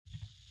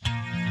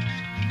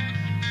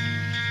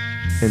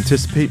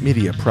Anticipate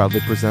Media proudly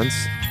presents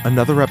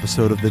another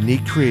episode of the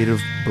Neat Creative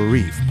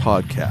Brief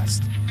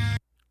podcast.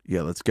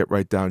 Yeah, let's get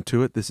right down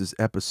to it. This is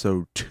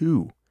episode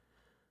 2.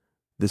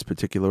 This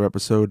particular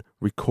episode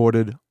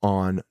recorded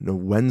on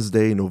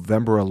Wednesday,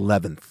 November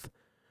 11th,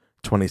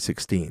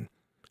 2016.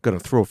 Going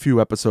to throw a few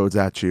episodes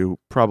at you,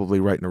 probably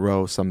right in a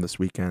row, some this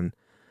weekend,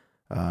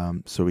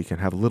 so we can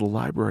have a little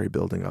library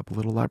building up, a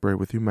little library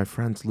with you, my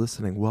friends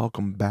listening.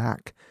 Welcome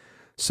back.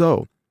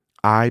 So,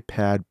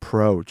 iPad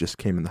Pro just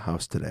came in the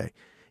house today.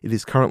 It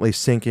is currently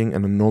syncing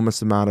an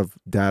enormous amount of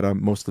data,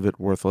 most of it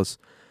worthless,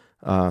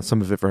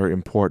 some of it very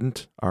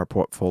important, our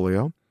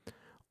portfolio,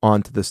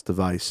 onto this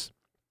device.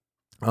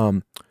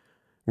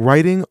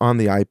 Writing on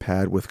the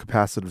iPad with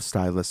capacitive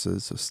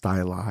styluses,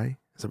 styli,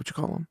 is that what you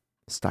call them?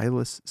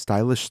 Stylish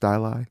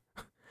styli?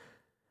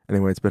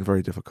 Anyway, it's been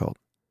very difficult.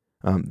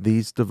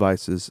 These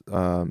devices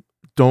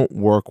don't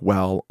work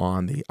well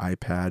on the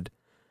iPad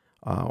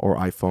or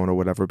iPhone or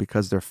whatever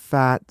because they're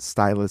fat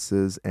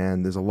styluses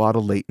and there's a lot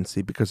of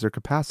latency because they're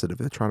capacitive.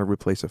 They're trying to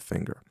replace a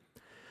finger.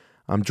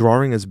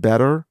 Drawing is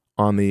better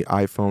on the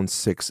iPhone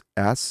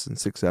 6S and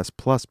 6S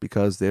Plus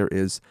because there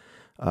is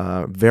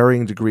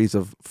varying degrees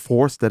of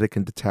force that it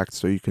can detect,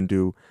 so you can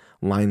do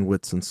line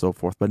widths and so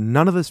forth. But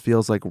none of this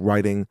feels like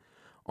writing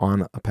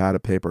on a pad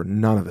of paper.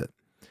 None of it.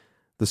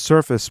 The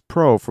Surface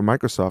Pro from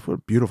Microsoft, what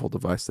a beautiful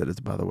device that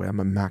is, by the way. I'm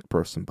a Mac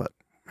person, but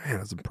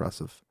man, it's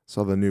impressive.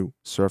 Saw the new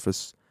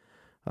Surface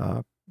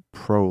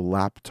Pro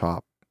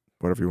laptop,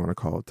 whatever you want to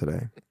call it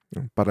today.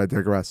 But I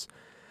digress.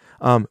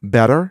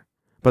 Better,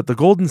 but the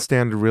golden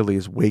standard really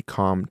is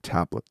Wacom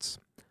tablets.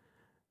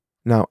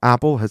 Now,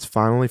 Apple has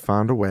finally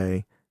found a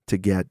way to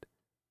get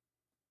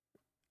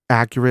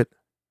accurate,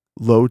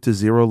 low to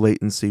zero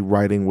latency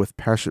writing with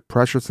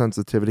pressure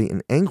sensitivity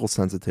and angle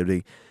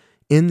sensitivity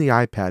in the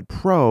iPad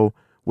Pro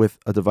with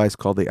a device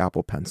called the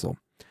Apple Pencil.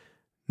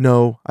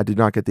 No, I did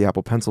not get the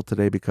Apple Pencil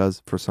today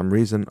because for some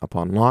reason,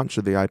 upon launch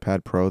of the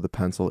iPad Pro, the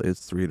Pencil is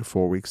 3 to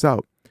 4 weeks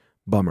out.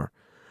 Bummer.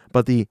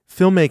 But the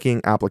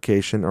filmmaking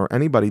application, or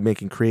anybody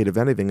making creative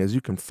anything, is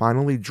you can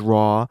finally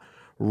draw,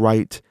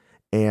 write,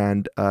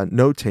 and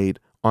notate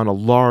on a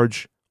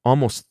large,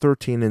 almost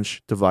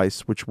 13-inch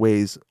device, which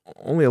weighs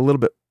only a little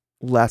bit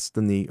less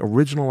than the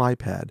original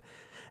iPad.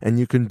 And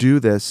you can do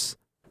this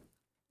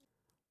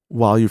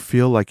while you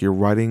feel like you're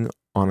writing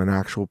on an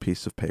actual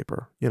piece of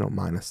paper,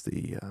 minus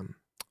the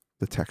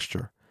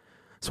texture.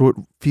 So it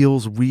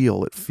feels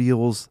real. It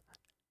feels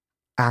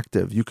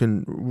active. You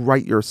can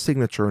write your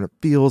signature and it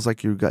feels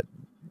like you've got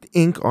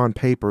ink on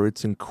paper.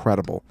 It's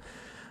incredible.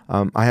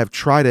 I have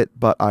tried it,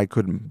 but I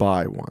couldn't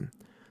buy one.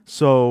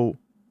 So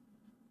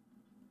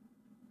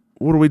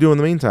what do we do in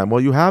the meantime?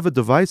 Well, you have a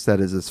device that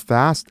is as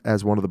fast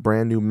as one of the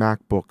brand new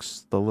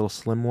MacBooks, the little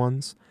slim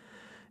ones.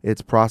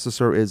 Its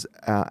processor is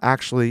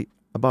actually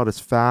about as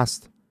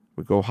fast,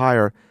 we go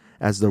higher,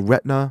 as the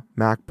Retina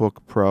MacBook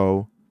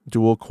Pro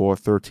dual-core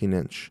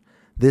 13-inch.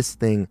 This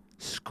thing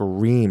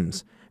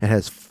screams. It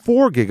has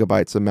 4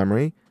 gigabytes of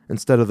memory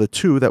instead of the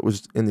 2 that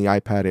was in the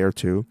iPad Air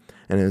 2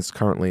 and is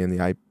currently in the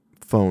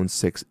iPhone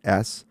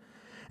 6S.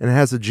 And it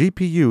has a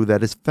GPU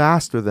that is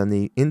faster than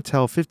the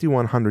Intel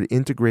 5100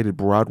 integrated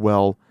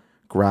Broadwell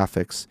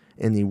graphics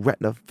in the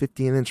Retina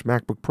 15-inch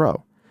MacBook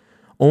Pro.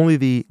 Only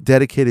the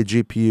dedicated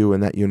GPU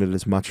in that unit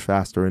is much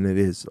faster, and it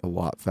is a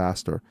lot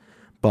faster.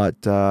 But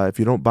if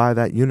you don't buy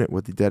that unit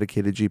with the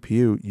dedicated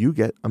GPU, you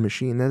get a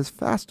machine that is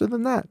faster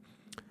than that.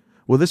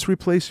 Will this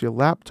replace your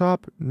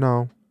laptop?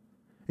 No.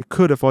 It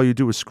could if all you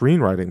do is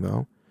screenwriting,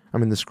 though. I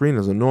mean, the screen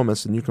is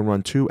enormous, and you can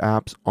run 2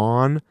 apps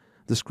on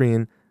the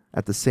screen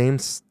at the same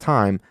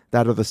time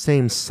that are the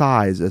same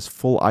size as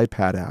full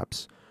iPad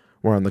apps,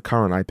 where on the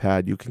current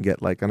iPad, you can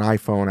get like an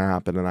iPhone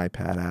app and an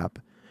iPad app.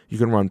 You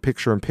can run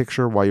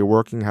picture-in-picture while you're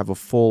working, have a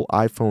full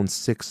iPhone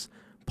 6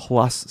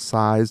 Plus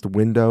sized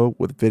window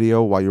with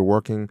video while you're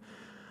working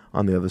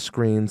on the other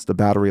screens. The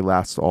battery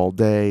lasts all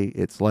day.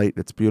 It's light.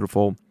 It's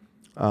beautiful.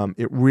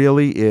 It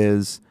really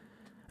is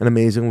an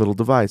amazing little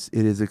device.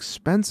 It is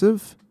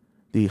expensive.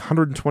 The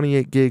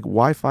 128 gig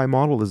Wi-Fi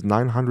model is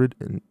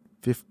 $950,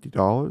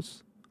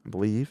 I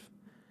believe.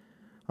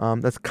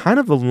 That's kind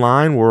of the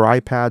line where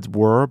iPads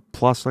were,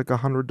 plus like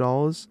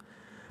 $100.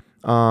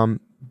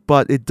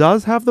 But it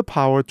does have the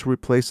power to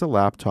replace a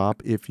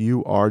laptop if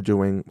you are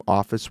doing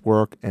office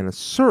work, and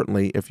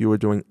certainly if you are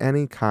doing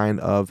any kind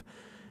of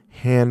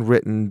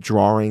handwritten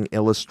drawing,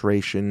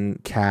 illustration,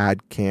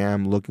 CAD,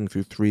 CAM, looking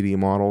through 3D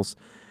models,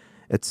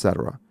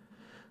 etc.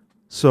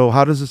 So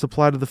how does this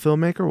apply to the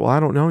filmmaker? Well, I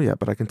don't know yet,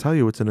 but I can tell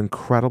you it's an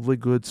incredibly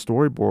good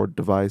storyboard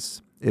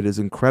device. It is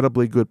an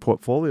incredibly good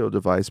portfolio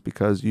device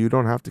because you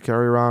don't have to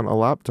carry around a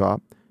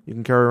laptop. You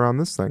can carry around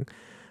this thing.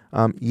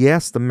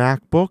 Yes, the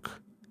MacBook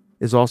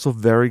is also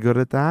very good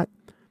at that,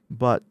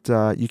 but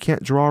you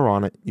can't draw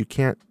on it. You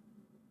can't,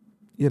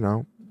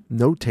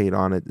 notate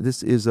on it.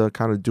 This is a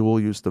kind of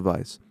dual-use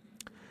device.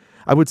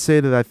 I would say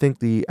that I think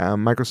the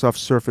Microsoft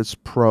Surface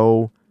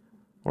Pro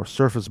or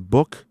Surface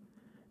Book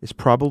is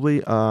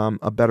probably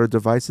a better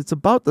device. It's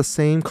about the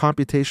same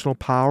computational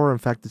power. In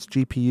fact, its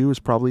GPU is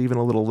probably even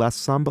a little less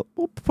some, but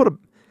we'll put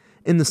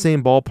in the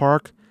same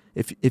ballpark.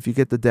 If you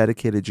get the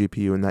dedicated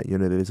GPU in that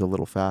unit, it is a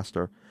little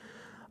faster.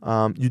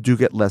 You do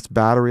get less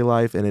battery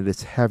life, and it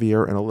is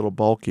heavier and a little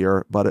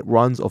bulkier, but it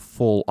runs a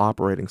full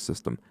operating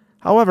system.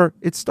 However,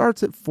 it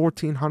starts at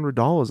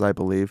 $1,400, I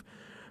believe,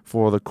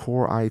 for the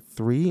Core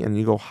i3, and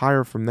you go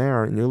higher from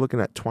there, and you're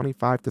looking at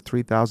 $2,500 to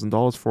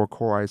 $3,000 for a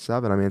Core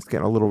i7. I mean, it's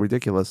getting a little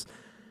ridiculous.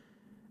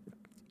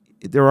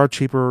 There are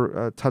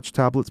cheaper touch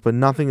tablets, but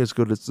nothing as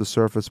good as the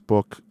Surface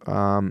Book,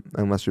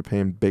 unless you're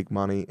paying big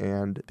money.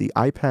 And the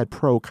iPad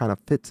Pro kind of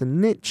fits a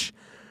niche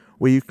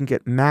where you can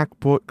get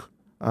MacBook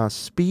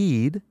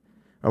speed,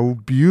 a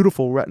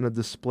beautiful Retina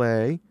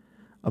display,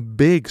 a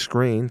big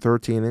screen,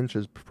 13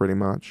 inches pretty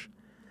much,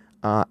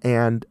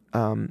 and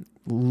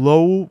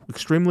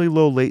extremely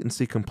low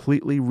latency,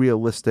 completely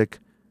realistic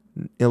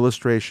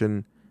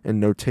illustration and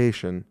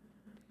notation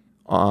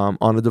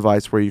on a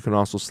device where you can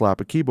also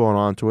slap a keyboard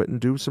onto it and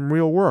do some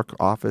real work.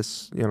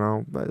 Office,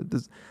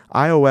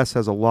 iOS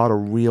has a lot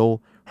of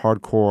real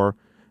hardcore,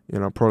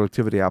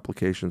 productivity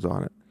applications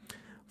on it.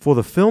 For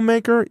the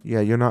filmmaker,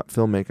 you're not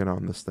filmmaking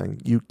on this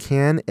thing. You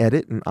can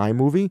edit an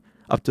iMovie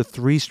up to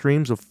 3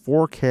 streams of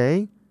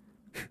 4K,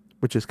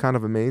 which is kind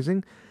of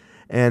amazing.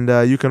 And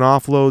you can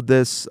offload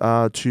this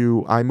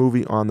to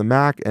iMovie on the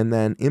Mac and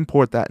then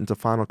import that into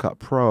Final Cut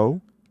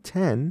Pro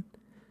 10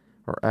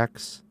 or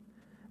X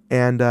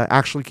and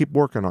actually keep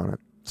working on it.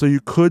 So you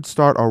could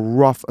start a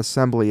rough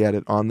assembly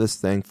edit on this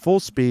thing,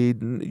 full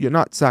speed. You're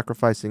not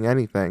sacrificing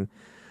anything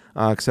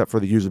except for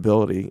the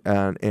usability.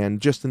 And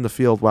just in the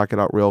field, whack it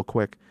out real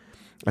quick.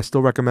 I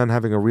still recommend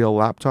having a real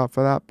laptop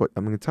for that, but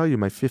I'm going to tell you,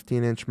 my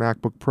 15-inch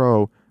MacBook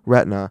Pro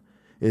Retina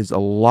is a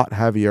lot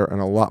heavier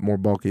and a lot more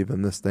bulky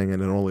than this thing,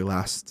 and it only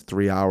lasts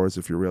 3 hours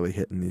if you're really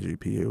hitting the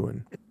GPU,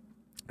 and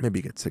maybe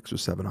you get 6 or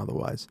 7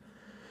 otherwise.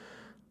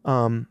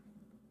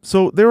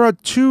 So there are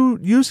 2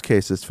 use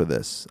cases for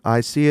this.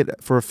 I see it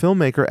for a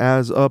filmmaker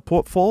as a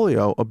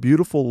portfolio, a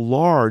beautiful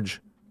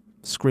large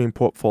screen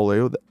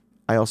portfolio.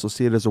 I also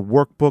see it as a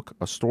workbook,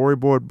 a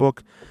storyboard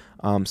book,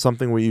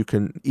 something where you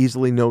can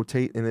easily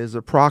notate, and is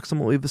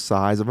approximately the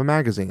size of a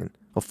magazine,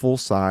 a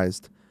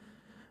full-sized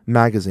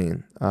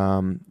magazine.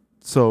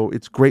 So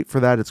it's great for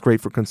that. It's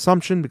great for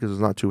consumption because it's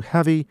not too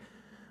heavy,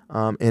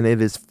 and it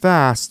is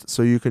fast,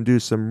 so you can do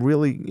some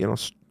really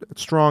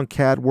strong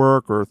CAD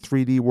work or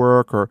 3D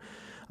work or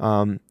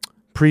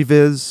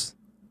previs.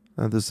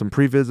 There's some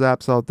previs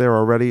apps out there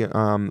already.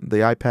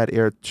 The iPad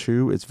Air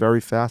 2 is very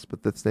fast,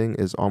 but this thing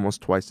is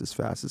almost twice as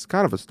fast. It's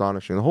kind of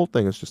astonishing. The whole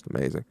thing is just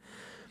amazing.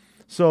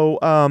 So,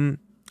 all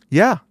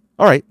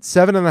right,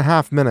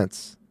 7.5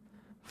 minutes.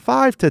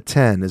 5 to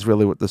 10 is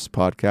really what this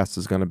podcast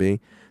is going to be.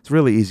 It's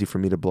really easy for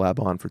me to blab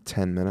on for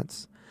 10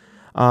 minutes.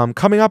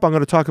 Coming up, I'm going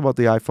to talk about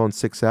the iPhone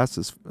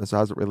 6S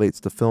as it relates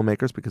to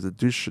filmmakers, because it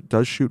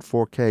does shoot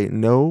 4K.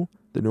 No,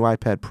 the new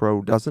iPad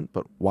Pro doesn't,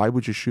 but why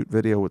would you shoot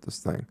video with this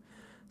thing?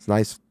 It's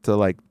nice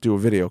to do a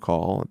video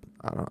call.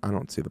 I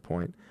don't see the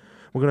point.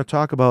 We're going to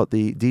talk about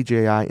the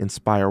DJI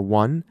Inspire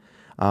 1.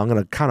 I'm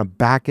going to kind of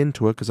back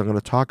into it because I'm going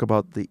to talk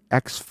about the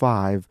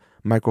X5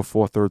 Micro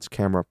Four Thirds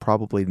camera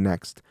probably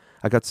next.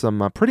 I got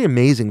some pretty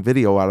amazing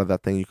video out of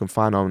that thing you can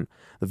find on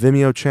the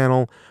Vimeo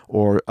channel,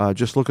 or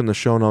just look in the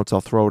show notes.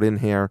 I'll throw it in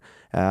here.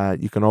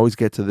 You can always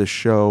get to this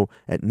show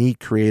at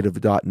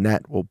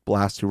needcreative.net. We'll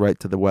blast you right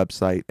to the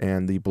website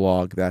and the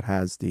blog that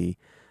has the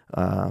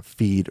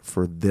feed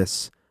for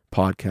this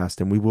podcast,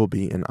 and we will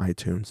be in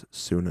iTunes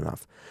soon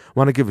enough. I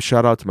want to give a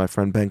shout out to my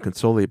friend Ben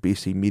Consoli at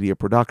BC Media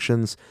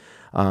Productions.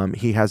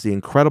 He has the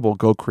incredible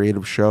Go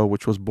Creative show,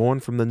 which was born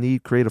from the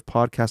Need Creative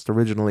podcast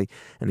originally,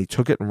 and he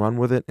took it and run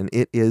with it, and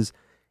it is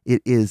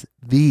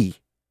the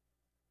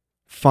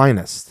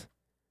finest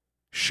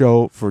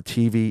show for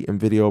TV and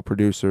video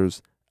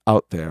producers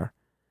out there,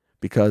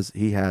 because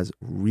he has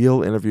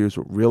real interviews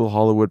with real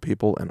Hollywood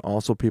people and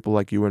also people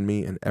like you and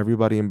me and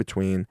everybody in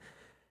between.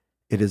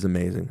 It is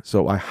amazing.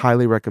 So I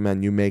highly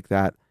recommend you make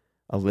that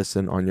a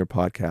listen on your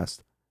podcast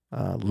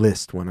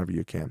list whenever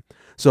you can.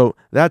 So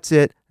that's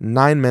it.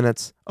 9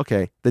 minutes.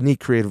 Okay, the Need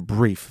Creative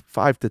brief,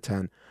 5 to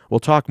 10. We'll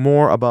talk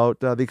more about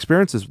the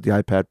experiences with the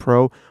iPad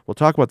Pro. We'll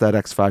talk about that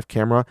X5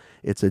 camera.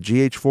 It's a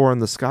GH4 in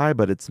the sky,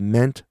 but it's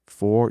meant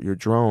for your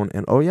drone.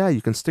 And oh yeah,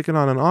 you can stick it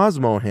on an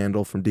Osmo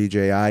handle from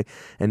DJI,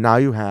 and now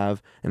you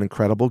have an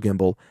incredible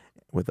gimbal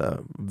with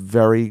a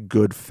very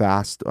good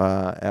fast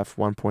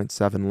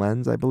f1.7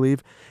 lens, I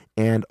believe.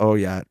 And oh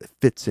yeah, it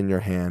fits in your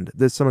hand.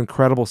 There's some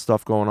incredible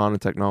stuff going on in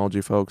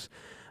technology, folks.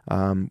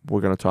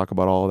 We're going to talk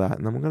about all of that,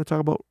 and then we're going to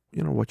talk about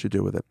what you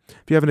do with it.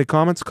 If you have any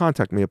comments,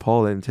 contact me at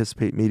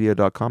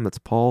paul@anticipatemedia.com. That's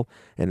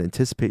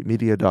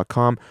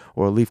paul@anticipatemedia.com,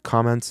 or leave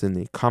comments in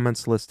the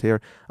comments list here.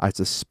 I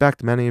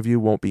suspect many of you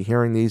won't be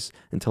hearing these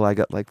until I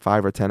got like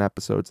 5 or 10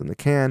 episodes in the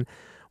can.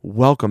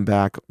 Welcome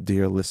back,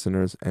 dear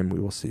listeners, and we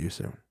will see you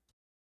soon.